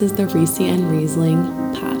This is the Reese and Riesling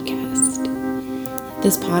podcast.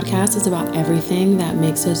 This podcast is about everything that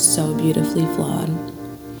makes us so beautifully flawed.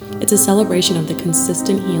 It's a celebration of the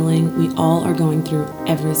consistent healing we all are going through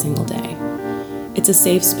every single day. It's a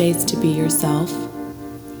safe space to be yourself.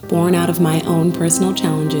 Born out of my own personal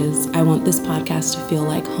challenges, I want this podcast to feel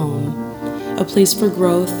like home, a place for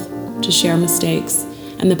growth, to share mistakes,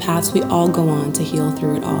 and the paths we all go on to heal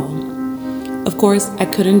through it all. Of course, I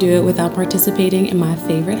couldn't do it without participating in my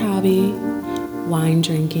favorite hobby, wine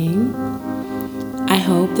drinking. I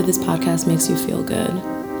hope that this podcast makes you feel good,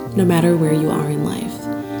 no matter where you are in life.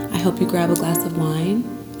 I hope you grab a glass of wine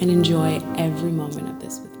and enjoy every moment of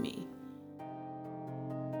this with me.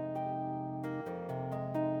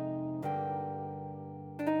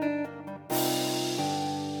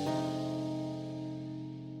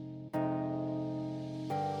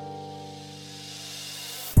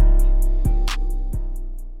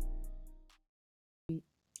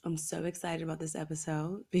 I'm so excited about this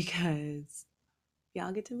episode because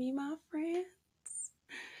y'all get to meet my friends.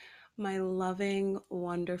 My loving,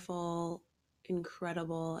 wonderful,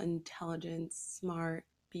 incredible, intelligent, smart,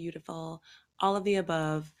 beautiful, all of the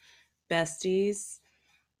above besties.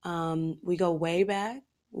 We go way back,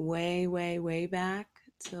 way back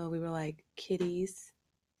till we were like kiddies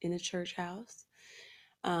in a church house.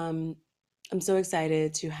 I'm so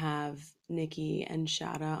excited to have Nikki and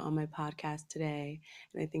Shada on my podcast today,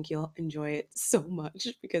 and I think you'll enjoy it so much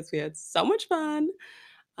because we had so much fun.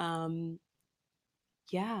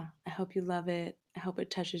 Yeah, I hope you love it. I hope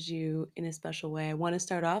it touches you in a special way. I want to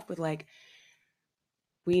start off with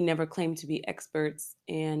we never claim to be experts,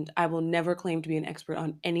 and I will never claim to be an expert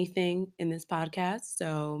on anything in this podcast.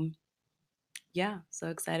 So, yeah, so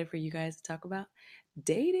excited for you guys to talk about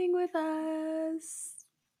dating with us.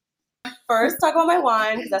 First, talk about my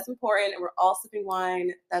wine because that's important, and we're all sipping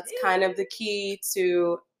wine. That's kind of the key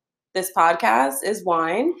to this podcast is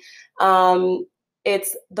wine.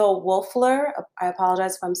 It's the Wolfler. I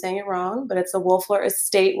apologize if I'm saying it wrong, but it's the Wolfler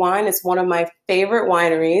Estate wine. It's one of my favorite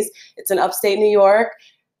wineries. It's in upstate New York.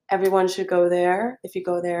 Everyone should go there. If you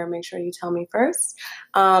go there, make sure you tell me first.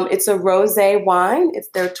 It's a rosé wine. It's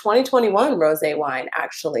their 2021 rosé wine,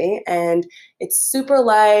 actually, and it's super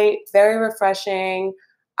light, very refreshing.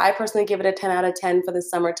 I personally give it a 10 out of 10 for the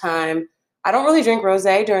summertime. I don't really drink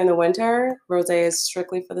rosé during the winter. Rosé is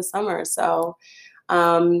strictly for the summer. So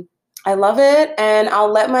I love it. And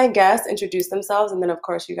I'll let my guests introduce themselves. And then, of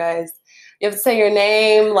course, you have to say your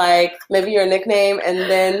name, like maybe your nickname, and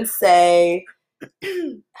then say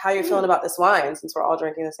how you're feeling about this wine since we're all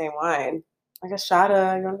drinking the same wine. I guess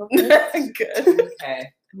Shada, you want to go first? Good.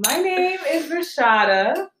 Okay. My name is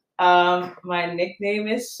Rashada. My nickname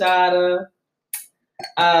is Shada.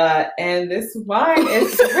 And this wine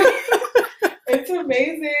is it's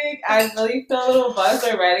amazing. I really feel a little buzz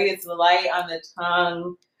already. It's light on the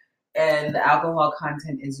tongue, and the alcohol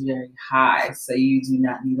content is very high, so you do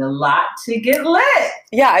not need a lot to get lit.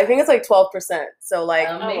 Yeah, I think it's like 12%. So like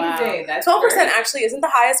amazing. That's 12% great. Actually isn't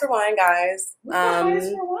the highest for wine, guys. What's the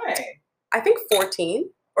highest for wine? I think 14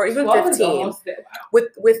 or even 15. With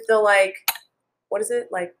the like, what is it?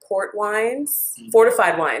 Like port wines,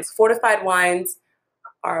 fortified wines. Fortified wines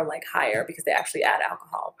are like higher because they actually add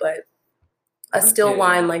alcohol, but a still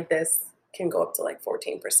wine like this can go up to like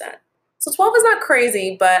 14%. So 12 is not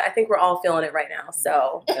crazy, but I think we're all feeling it right now.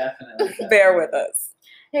 So definitely. Bear with us.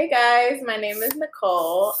 Hey guys, my name is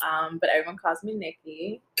Nicole, but everyone calls me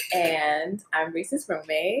Nikki, and I'm Reese's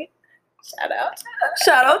roommate. Shout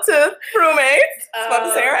out to roommates. I was about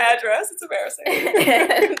to say her address. It's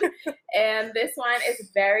embarrassing. and this wine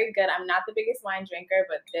is very good. I'm not the biggest wine drinker,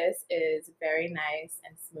 but this is very nice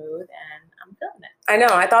and smooth, and I'm feeling it. I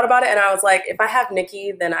know. I thought about it, and I was like, if I have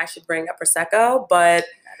Nikki, then I should bring a Prosecco, but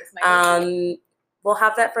we'll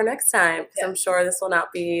have that for next time because I'm sure this will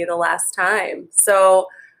not be the last time. So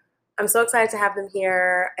I'm so excited to have them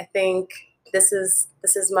here. I think this is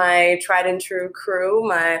my tried and true crew,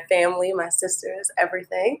 my family, my sisters,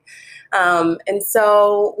 everything. And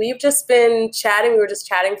so we've just been chatting. We were just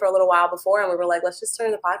chatting for a little while before, and we were like, let's just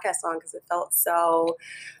turn the podcast on because it felt so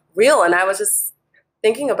real. And I was just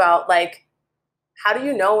thinking about like, how do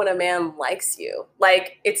you know when a man likes you?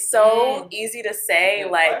 Like, it's so easy to say,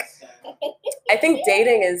 like, I think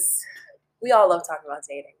dating is, we all love talking about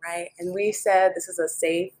dating, right? And we said this is a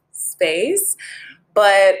safe space,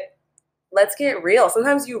 but let's get real.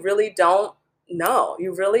 Sometimes you really don't know.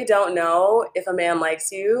 You really don't know if a man likes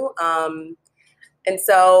you. And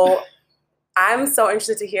so I'm so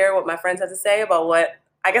interested to hear what my friends have to say about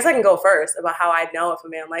I guess I can go first about how I know if a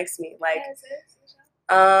man likes me. Like,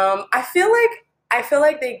 I feel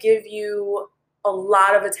like they give you a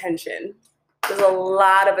lot of attention There's a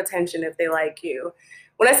lot of attention if they like you.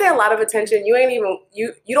 When I say a lot of attention, you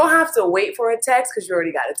don't have to wait for a text because you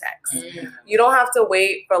already got a text. Mm-hmm. You don't have to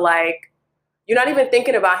wait for you're not even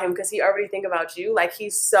thinking about him because he already think about you. Like,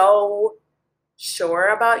 he's so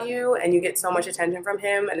sure about you and you get so much attention from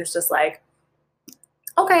him, and it's just like,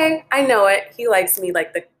 okay, I know it. He likes me,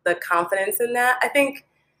 like the confidence in that. I think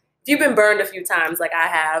if you've been burned a few times like I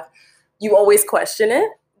have, you always question it.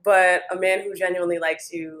 But a man who genuinely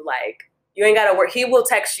likes you, like, you ain't gotta work. He will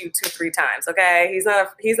text you 2-3 times, okay?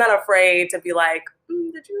 He's not afraid to be like,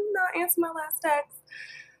 did you not answer my last text?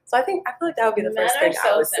 So I feel like that would be the first thing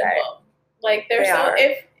I would say. Like, they're so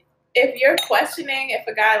if you're questioning if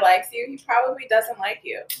a guy likes you, he probably doesn't like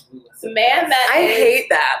you. It's a man that I hate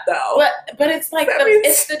that though. But it's like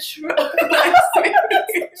it's the truth.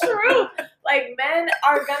 It's the truth. Like, men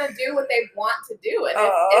are gonna do what they want to do, and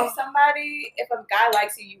if a guy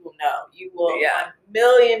likes you, you will know. You will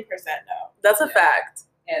 1,000,000% know. That's a fact.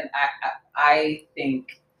 And I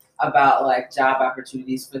think about like job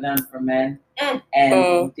opportunities for them, for men, and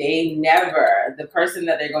they never, the person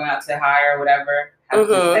that they're going out to hire or whatever, have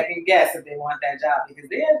to second guess if they want that job, because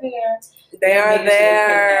they are there. They are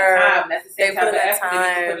there. That's the same type of effort they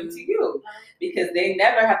need to put into you, because they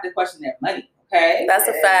never have to question their money. Okay, that's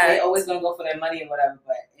a fact. They always gonna go for their money and whatever.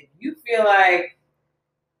 But if you feel like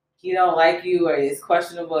he don't like you or it's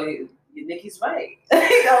questionable, Nikki's right.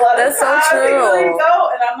 That's so true. They really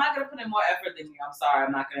don't, and I'm not gonna put in more effort than you. I'm sorry.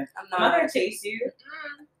 I'm not gonna chase you.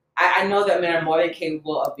 I know that men are more than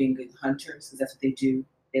capable of being good hunters, because that's what they do.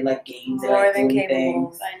 They like games. More like than doing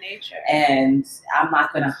capable things by nature. And I'm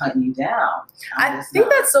not gonna hunt you down. I think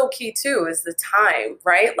that's so key too, is the time,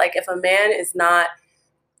 right? Like, if a man is not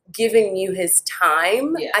giving you his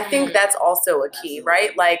time, I think that's also a key,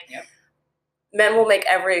 right? Like, men will make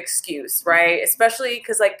every excuse, right? Especially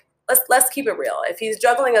because, like, let's keep it real. If he's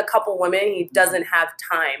juggling a couple women, he doesn't have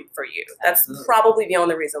time for you. That's probably the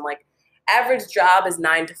only reason. Like, average job is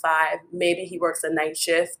 9 to 5. Maybe he works a night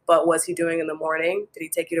shift, but what's he doing in the morning? Did he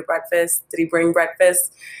take you to breakfast? Did he bring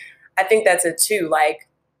breakfast? I think that's it too. Like,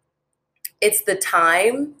 it's the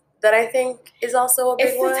time that I think is also a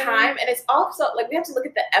big one. It's the time, and it's also, like, we have to look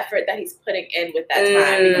at the effort that he's putting in with that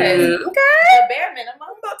time, because the bare minimum.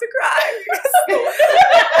 I'm about to cry. The way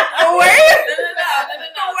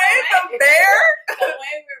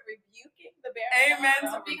we're rebuking the bare minimum.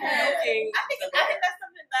 Amen to rebuking. I think that's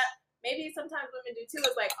something that maybe sometimes women do too.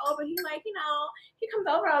 Is like, oh, but he, like, he comes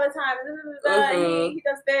over all the time, and he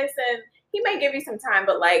does this, and he may give you some time,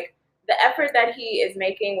 but like, the effort that he is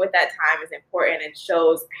making with that time is important and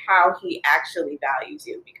shows how he actually values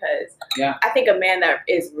you. Because I think a man that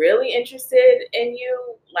is really interested in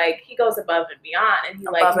you, like, he goes above and beyond, and he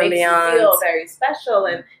makes you feel very special,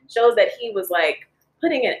 and shows that he was like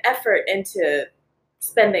putting an effort into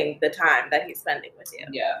spending the time that he's spending with you.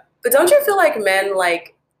 Yeah. But don't you feel like men,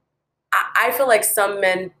 like, I feel like some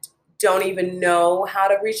men don't even know how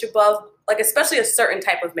to reach above, like, especially a certain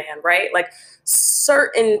type of man, right? Like,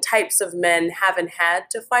 certain types of men haven't had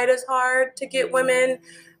to fight as hard to get women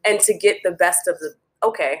and to get the best of the,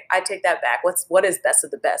 okay, I take that back. What is best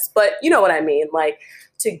of the best? But you know what I mean? Like,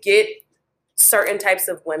 to get certain types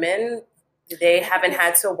of women, they haven't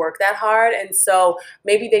had to work that hard. And so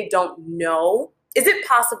maybe they don't know. Is it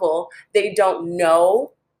possible they don't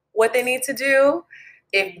know what they need to do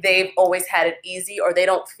if they've always had it easy, or they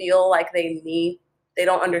don't feel like they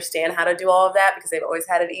don't understand how to do all of that because they've always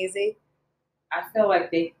had it easy? I feel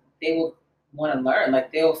like they will want to learn.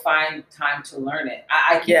 Like, they will find time to learn it.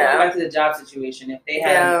 I keep going back to the job situation. If they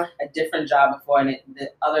had a different job before and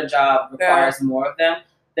the other job requires more of them,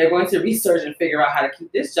 they're going to research and figure out how to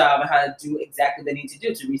keep this job and how to do exactly what they need to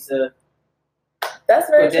do to reach the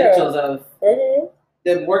credentials of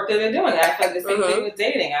the work that they're doing. I feel like the same thing with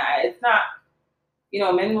dating. It's not,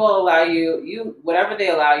 men will allow you whatever they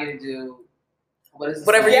allow you to do.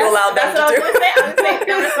 Whatever you allow them to do. The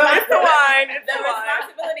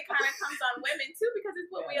responsibility kind of comes on women too, because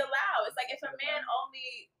it's what we allow. It's like, if a man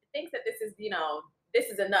only thinks that this is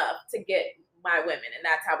enough to get my women, and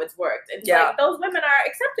that's how it's worked. And like, those women are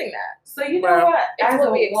accepting that. So you know what? As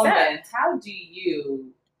a woman, how do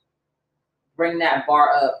you bring that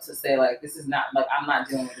bar up to say, like, this is not, like, I'm not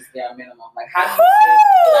dealing with this bare minimum? Like, how do you say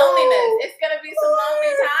loneliness? It's gonna be some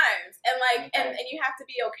lonely times, and like, and you have to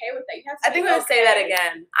be okay with that. You have to. I think we have to say that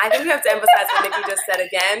again. I think we have to emphasize what Nikki just said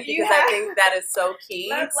again, because I think that is so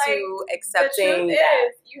key to accepting. The truth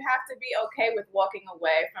is, you have to be okay with walking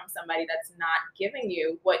away from somebody that's not giving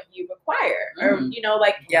you what you require, or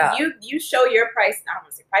like you show your price. I don't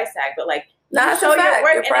want to say price tag, but like, That's show a fact. your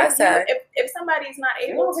work. Your price tag. If somebody's not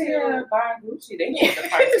They able over here to, buying Gucci. They need the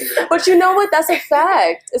price. But you know what? That's a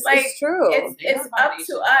fact. It's, Like, it's true. it's up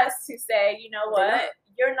to us to say, you know They're not. what,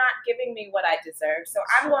 you're not giving me what I deserve, so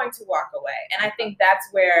I'm going to walk away. And I think that's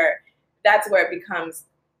where it becomes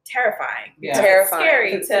terrifying. Yeah. Because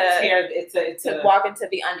Terrifying. It's scary It's to walk into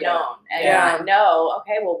the unknown and Yeah. not know,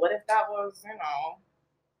 okay, well, what if that was,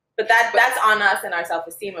 But that's on us and our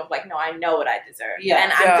self-esteem of like, no, I know what I deserve. Yeah.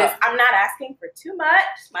 And Yeah. I'm not asking for too much.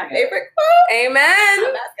 My Yeah. favorite quote. Amen.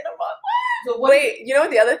 I'm asking for So what, Wait, you know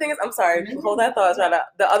what the other thing is? I'm sorry, Mhm. hold that thought, Shana.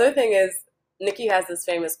 The other thing is, Nikki has this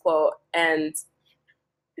famous quote, and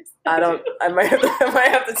I might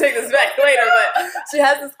have to take this back later, but she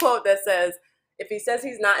has this quote that says, if he says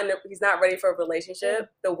he's not ready for a relationship,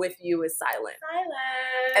 the with you is silent.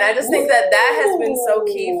 silence. And I just think that has been so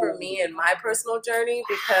key for me in my personal journey,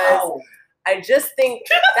 because Wow. I just think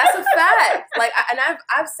that's a fact. Like,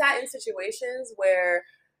 I've sat in situations where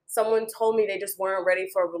someone told me they just weren't ready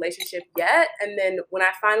for a relationship yet, and then when I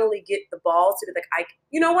finally get the balls to be like,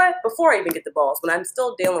 you know what? Before I even get the balls, when I'm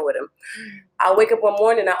still dealing with him, I'll wake up one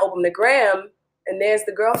morning, I open the gram, and there's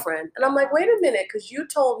the girlfriend, and I'm like, wait a minute, because you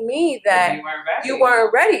told me that you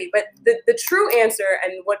weren't ready. But the true answer,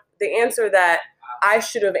 and what the answer that I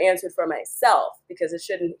should have answered for myself, because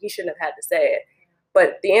he shouldn't have had to say it.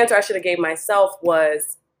 But the answer I should have gave myself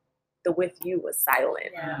was, the with you was silent.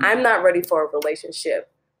 Yeah. I'm not ready for a relationship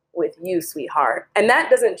with you, sweetheart. And that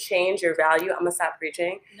doesn't change your value. I'm gonna stop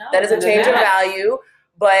preaching. No, That doesn't doesn't change your matter. value.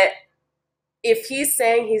 But if he's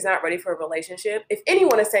saying he's not ready for a relationship, if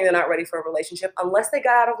anyone is saying they're not ready for a relationship, unless they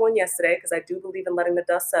got out of one yesterday, because I do believe in letting the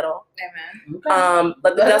dust settle. Amen.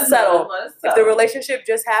 Let the dust settle. Let us If the relationship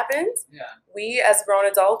just happens, Yeah. we as grown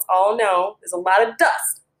adults all know there's a lot of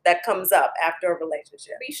dust that comes up after a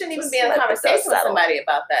relationship. But you shouldn't even Just be in a let the conversation dust with settle. somebody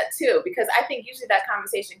about that too, because I think usually that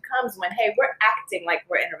conversation comes when, hey, we're acting like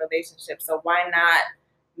we're in a relationship, so why not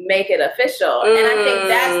make it official? And I think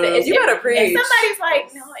that's the issue. You better If preach. somebody's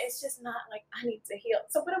like, no, it's just not like I need to heal.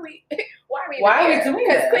 So what are we? Why are we? Why are we here? doing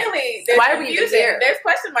Because this? clearly there's Why are we even confusion. here? There's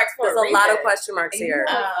question marks for There's a a lot of reason. question marks And you here.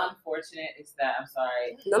 know what's unfortunate is that, I'm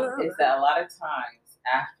sorry, No. is that a lot of times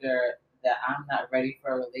after that I'm not ready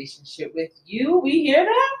for a relationship with you, we hear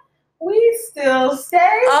that, we still stay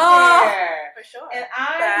there. For sure. And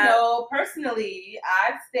I That- know personally,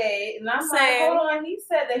 I stayed, and I'm like, Same. hold on, he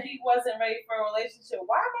said that he wasn't ready for a relationship.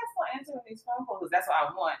 Why am I still answering these phone calls? Because that's what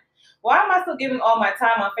I want. Why am I still giving all my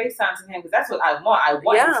time on FaceTime to him? Because that's what I want. I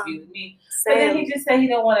want him to be with me. But then he Same. just said he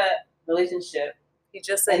don't want a relationship, He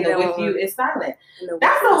just said and he the don't with you want- is silent. and the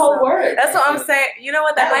That's with the you whole is not- word. That's what I'm saying. You know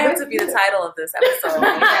what? That That might have with to be the you. title of this episode.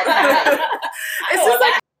 It's Oh, just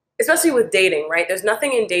like, especially with dating, right? There's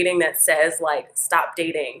nothing in dating that says like stop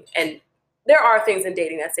dating, and there are things in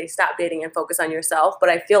dating that say stop dating and focus on yourself. But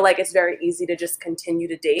I feel like it's very easy to just continue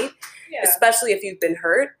to date, Yeah. especially if you've been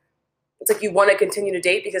hurt. It's like you want to continue to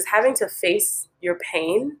date because having to face your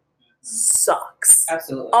pain sucks.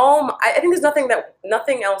 Absolutely. I think there's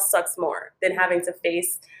nothing else sucks more than having to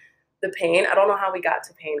face the pain. I don't know how we got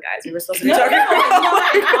to pain, guys. We were supposed to be talking about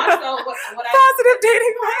and also what I positive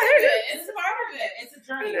dating vibes. it's part of it. It's a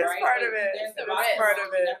journey, It is right? part of it. There's the It's rocks part and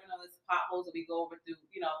of rolls. it. You never know there's potholes that we go over through.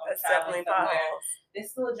 You know, when That's traveling definitely somewhere. potholes. It's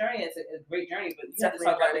still a journey. It's a great journey, but you It's have to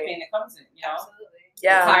talk about the definitely a pain that comes in. You know, Absolutely. the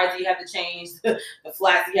Yeah. tires you have to change, the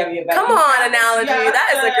flats you have in your back. Come You on, have to- analogy. you have That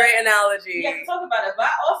is a to- great analogy. You have to talk about it. But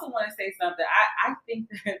I also want to say something. I think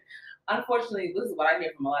that, unfortunately, this is what I hear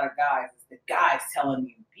from a lot of guys. Is the guys telling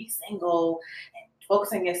you, be single and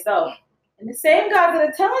focus on yourself. And the same guys that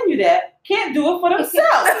are telling you that can't do it for themselves.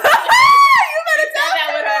 She said that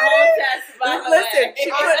with her whole chest, by the Listen,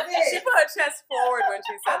 way. she put her chest forward when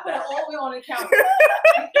she I said put it that. all the way on the counter.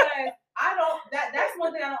 Because I don't, that's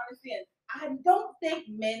one thing I don't understand. I don't think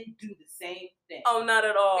men do the same thing. Oh, not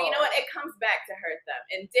at all. But you know what? It comes back to hurt them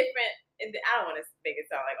in different. I don't want to make it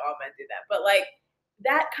sound like all men do that, but like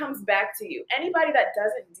that comes back to you. Anybody that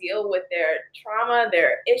doesn't deal with their trauma,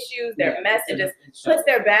 their issues, their mess, and just puts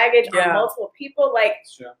their baggage Yeah. on multiple people, like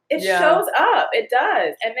Sure. it Yeah. shows up. It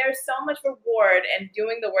does, and there's so much reward in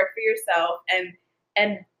doing the work for yourself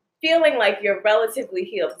and feeling like you're relatively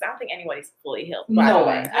healed. Because I don't think anybody's fully healed. By No the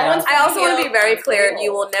way. way. I don't- I also want to be Healed, very fully clear. whole.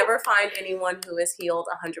 You will never find anyone who is healed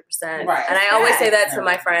 100%. Right. And I always say that to Yeah.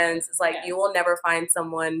 my friends. It's like, Yeah. you will never find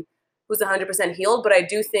someone who's 100% healed. But I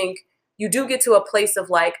do think you do get to a place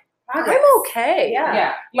of like, Progress. I'm okay. Yeah.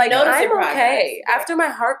 Yeah. Like, notice I'm your progress. okay. Yeah. After my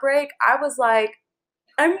heartbreak, I was like,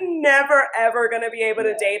 I'm never, ever going to be able to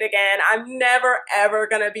Yeah. date again. I'm never, ever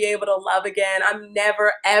going to be able to love again. I'm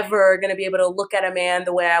never, ever going to be able to look at a man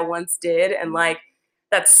the way I once did. And like,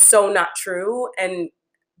 that's so not true. And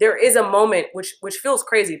there is a moment which feels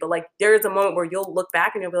crazy, but like there is a moment where you'll look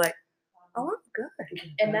back and you'll be like, oh, I'm good.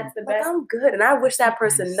 And that's the Like, best. I'm good. And I wish that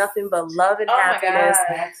person nothing but love and Oh my happiness.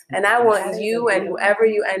 God. And I want you and whoever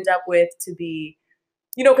you end up with to be,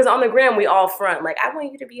 you know, because on the gram, we all front. Like, I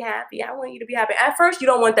want you to be happy. I want you to be happy. At first, you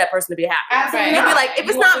don't want that person to be happy. Absolutely. You'll be like, if You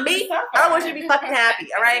it's want not them to me, suffer. I don't want you to be fucking happy.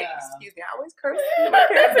 All right? Yeah. Excuse me. I always curse.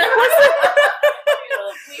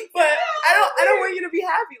 But I don't want you to be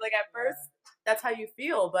happy. Like, at first, that's how you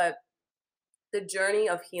feel. But the journey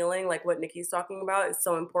of healing, like what Nikki's talking about, is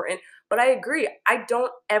so important. But I agree. I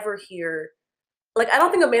don't ever hear, like, I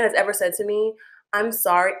don't think a man has ever said to me, I'm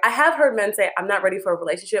sorry. I have heard men say, I'm not ready for a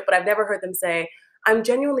relationship, but I've never heard them say, I'm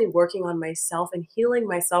genuinely working on myself and healing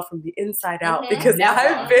myself from the inside out because Never.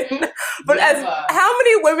 I've been, but Never. how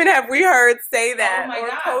many women have we heard say that Oh my or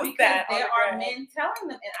God, post because that? there on the are gram? men telling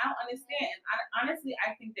them, and I don't understand. Honestly,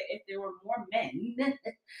 I think that if there were more men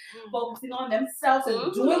focusing on themselves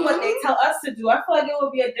and doing what they tell us to do, I feel like it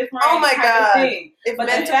would be a different Oh my kind God. of thing. If But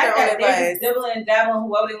men the took fact their own that they're advice. just dibbling and dabbling,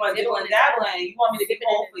 whoever they want to dibble and dabble, and you want me to be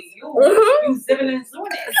cold for you, Mhm. you zipping and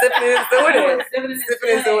zooming it. Zipping and doing it. Zipping and Zipping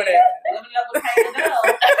and zooming doing it. Living it up with Patty Bell.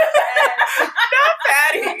 Not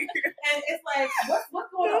Patty. And it's like,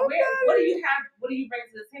 what's going on? What do you have? What do you bring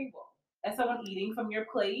to the table? As someone eating from your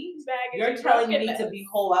plate, you're telling me to be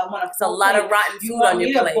whole. I want a It's a full lot plate. of rotten You food want on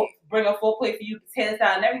me your to plate. bring a full plate for you, potatoes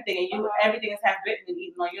out and everything, and you everything is half bitten and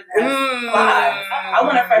eaten on yours. Mm. I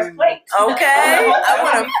want a fresh plate. Okay. I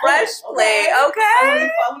want a fresh plate. Okay.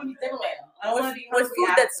 I want to be dibbling. I don't want to be hungry With food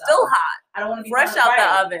after. that's still hot, I don't want to be fresh hungry.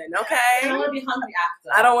 out the Right. oven. I don't Okay. want to be hungry after.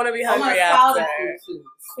 I don't want to be I want hungry solid after. food too.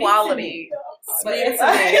 Quality. But Speak it's to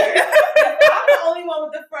me. if I'm the only one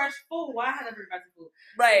with the fresh food, why have I bring back the food?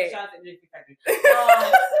 Right. Shout out to Jiffy Factory.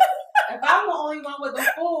 If I'm the only one with the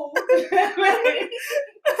food,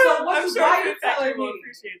 so I'm what's sure why you you telling me?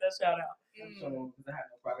 appreciate that shout out. I'm sure because I have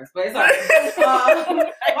no progress, but it's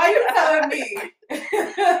alright. Why you telling me?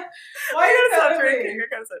 Why you telling me? You're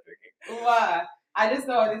gonna start drinking. Why? I just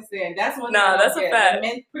don't understand. That's one thing. Nah, that's a fact.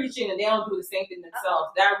 Men preaching and they don't do the same thing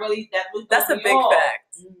themselves. That's a big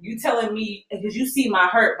fact. You telling me because you see my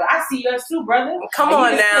hurt, but I see yours too, brother. Come and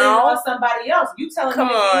on you just now. putting it on somebody else. You telling Come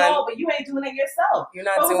me on. no, but you ain't doing it yourself. You're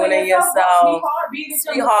not Focus doing on it yourself. Sweetheart, read the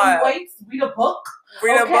Sweetheart. weights, read a book.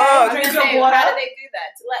 Read a Okay. book. Drink How your water. do they do that?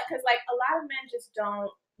 Because like a lot of men just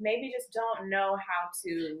don't know how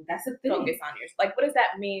to That's the thing. focus on yours. Like, what does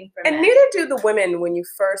that mean for And men? neither do the women when you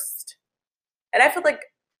first. And I feel like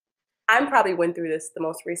I'm probably went through this the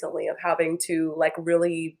most recently of having to like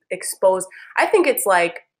really expose. I think it's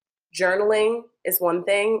like journaling is one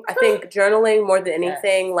thing. I think journaling more than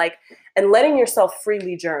anything, like, and letting yourself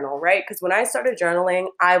freely journal, right? Because when I started journaling,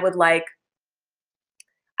 I would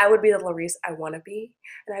be the Larisse I want to be.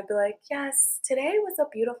 And I'd be like, yes, today was a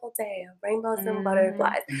beautiful day of rainbows and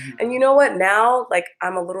butterflies. Mm-hmm. And you know what? Now, like,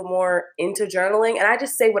 I'm a little more into journaling and I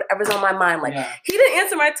just say whatever's on my mind. Like, he didn't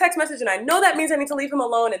answer my text message and I know that means I need to leave him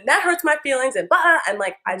alone and that hurts my feelings and blah. And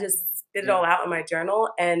like, I just spit it all out in my journal.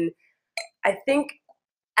 And I think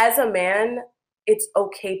as a man, it's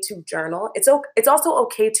okay to journal. It's also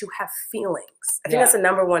okay to have feelings. I think that's the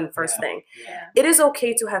number one first thing. Yeah. It is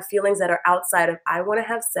okay to have feelings that are outside of I want to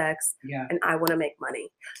have sex and I want to make money.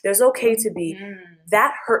 There's okay to be,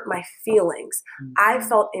 that hurt my feelings. I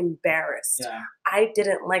felt embarrassed. I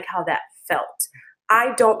didn't like how that felt.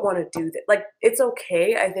 I don't want to do that. Like, it's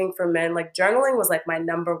okay, I think, for men. Like, journaling was like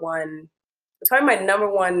it's probably my number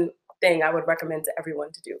one thing I would recommend to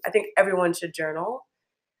everyone to do. I think everyone should journal.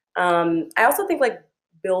 I also think like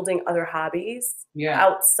building other hobbies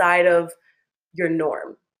outside of your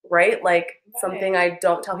norm, right? Like something I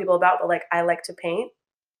don't tell people about, but like I like to paint.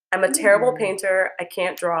 I'm a terrible painter. I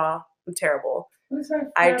can't draw. I'm terrible.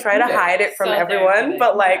 I try to hide it from everyone,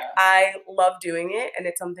 but like I love doing it and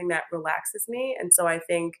it's something that relaxes me. And so I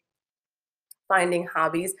think finding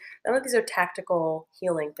hobbies, none of these are tactical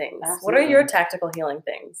healing things. Absolutely. What are your tactical healing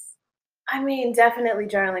things? I mean, definitely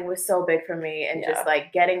journaling was so big for me and just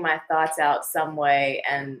like getting my thoughts out some way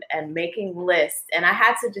and making lists. And I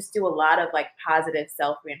had to just do a lot of like positive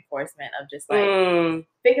self-reinforcement of just like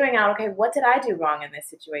figuring out, okay, what did I do wrong in this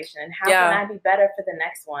situation? And how can I be better for the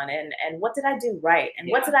next one? And what did I do right? And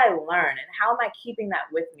what did I learn? And how am I keeping that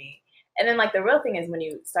with me? And then like the real thing is when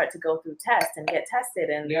you start to go through tests and get tested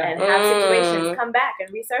and have situations come back and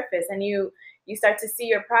resurface and you start to see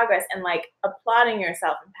your progress and like applauding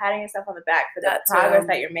yourself and patting yourself on the back for the progress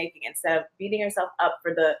that you're making instead of beating yourself up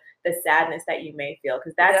for the sadness that you may feel,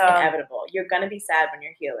 because that's inevitable. You're going to be sad when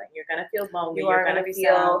you're healing. You're going to feel lonely. You're going to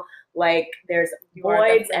feel like there's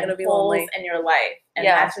voids and holes in your life. And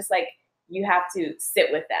that's just like, you have to sit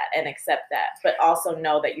with that and accept that, but also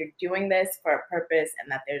know that you're doing this for a purpose and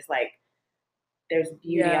that there's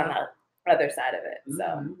beauty on the other side of it.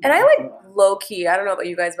 So, and I like low key, I don't know about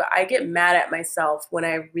you guys, but I get mad at myself when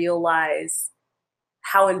I realize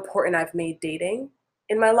how important I've made dating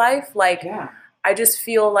in my life. Like, I just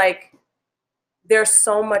feel like there's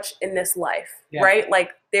so much in this life, right?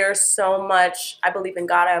 Like, there's so much. I believe in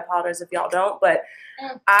God. I apologize if y'all don't, but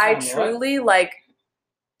I truly like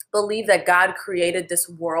believe that God created this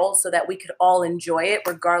world so that we could all enjoy it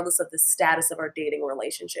regardless of the status of our dating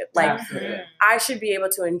relationship. Like, I should be able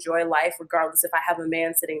to enjoy life regardless if I have a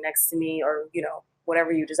man sitting next to me or, you know,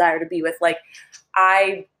 whatever you desire to be with. Like,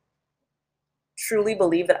 I truly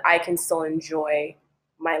believe that I can still enjoy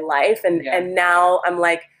my life. And now I'm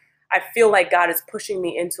like, I feel like God is pushing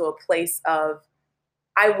me into a place of,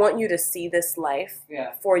 I want you to see this life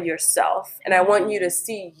for yourself. And I want you to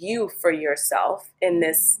see you for yourself in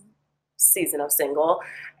this season of single.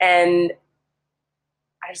 And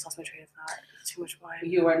I just lost my train of thought. Too much wine.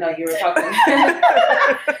 You were talking.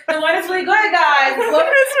 The wine is really good, guys. Look,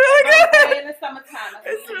 it's really good. In the summertime.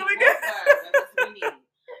 It's really good. That's what we need.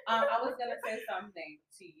 I was going to say something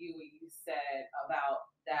to you when you said about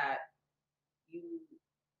that you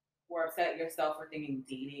were upset yourself for thinking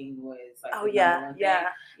dating was like And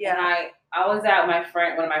I was at one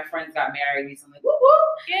of my friends got married recently. Woo woo!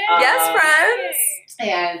 Yes, friends.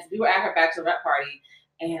 And we were at her bachelorette party,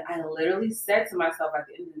 and I literally said to myself at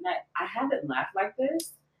the end of the night, I haven't laughed like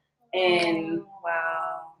this in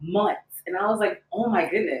months, and I was like, oh my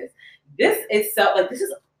goodness, this is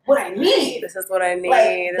what I need. This is what I need.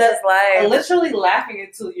 Like, this is life. Literally laughing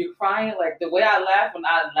until you're crying. Like the way I laugh when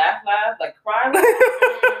I laugh, like cry.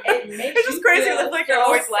 It makes it's just crazy. It looks like you're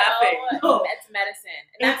always laughing. That's medicine,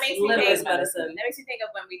 and that makes me think. Medicine. That makes me think of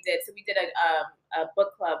when we did a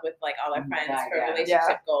book club with like all our friends for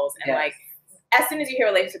relationship goals, and like as soon as you hear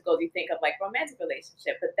relationship goals, you think of like romantic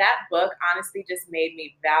relationship. But that book honestly just made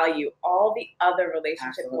me value all the other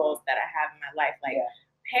relationship goals that I have in my life, like.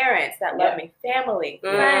 Parents that love me, family,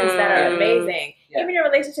 friends that are amazing, even your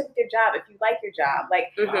relationship with your job, if you like your job,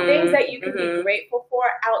 like things that you can be grateful for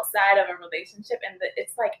outside of a relationship, and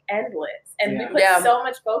it's like endless. And we put so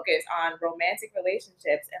much focus on romantic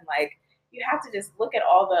relationships, and like you have to just look at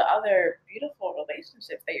all the other beautiful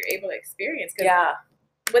relationships that you're able to experience.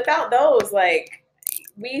 Without those, like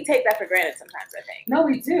we take that for granted sometimes, I think. No,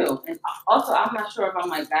 we do. And also, I'm not sure if I'm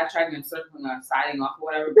like backtracking and circling or siding off or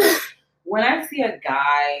whatever, but when I see a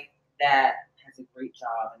guy that has a great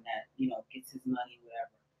job and that, you know, gets his money,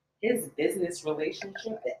 whatever, his business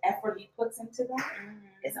relationship, the effort he puts into that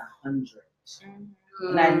is 100.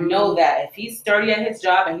 And I know that if he's sturdy at his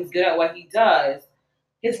job and he's good at what he does,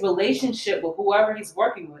 his relationship with whoever he's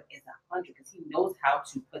working with is 100 because he knows how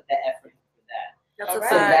to put the effort into that. So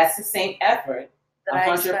that's the same effort,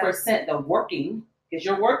 100%. The working, because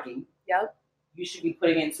you're working. You should be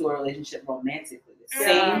putting into a relationship romantically. The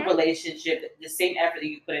same relationship, the same effort that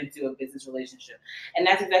you put into a business relationship. And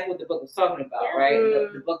that's exactly what the book was talking about, right?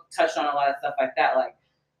 The book touched on a lot of stuff like that. Like,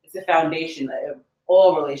 it's the foundation of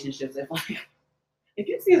all relationships. If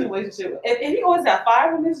you see his relationship, if he always got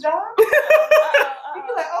fired from his job, you'd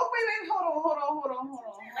be like, oh, wait, hold on.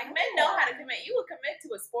 Like, men know how to commit. You would commit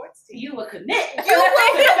to a sports team. You would commit. You will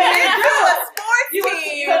commit to a sports team.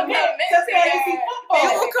 You will commit to fantasy football.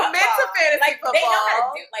 You will commit to fantasy football. They know how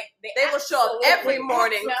to do. Like, they will show up every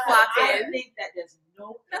morning, clock in. I think that there's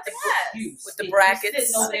no excuse with the brackets.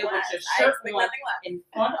 Sitting over there with your shirt on in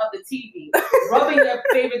front of the TV, rubbing your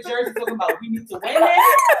favorite jersey, talking about we need to win it.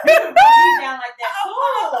 You can rub me down like that too.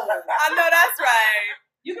 I know that's right.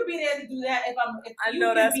 You could be there to do that if I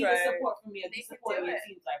know that's right. The support for me, be supporting me. It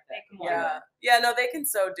seems like that. Come on. No, they can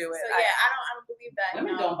so do it. So I don't believe that.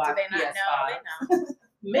 Women don't buy do they not know? They know.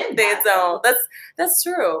 Men they don't. That's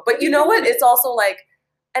true. But you know what? It's also like,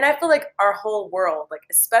 and I feel like our whole world, like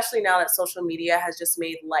especially now that social media has just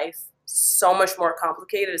made life so much more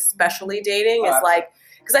complicated, especially dating, is like,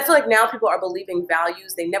 because I feel like now people are believing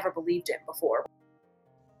values they never believed in before.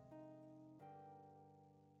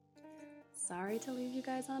 Sorry to leave you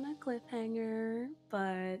guys on a cliffhanger,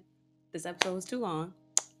 but this episode was too long,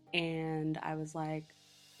 and I was like,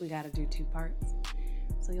 we gotta do 2 parts.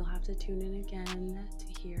 So you'll have to tune in again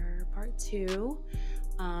to hear part 2.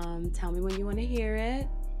 Tell me when you want to hear it.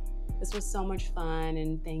 This was so much fun,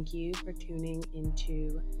 and thank you for tuning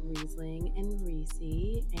into Riesling and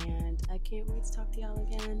Reese, and I can't wait to talk to y'all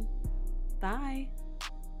again. Bye.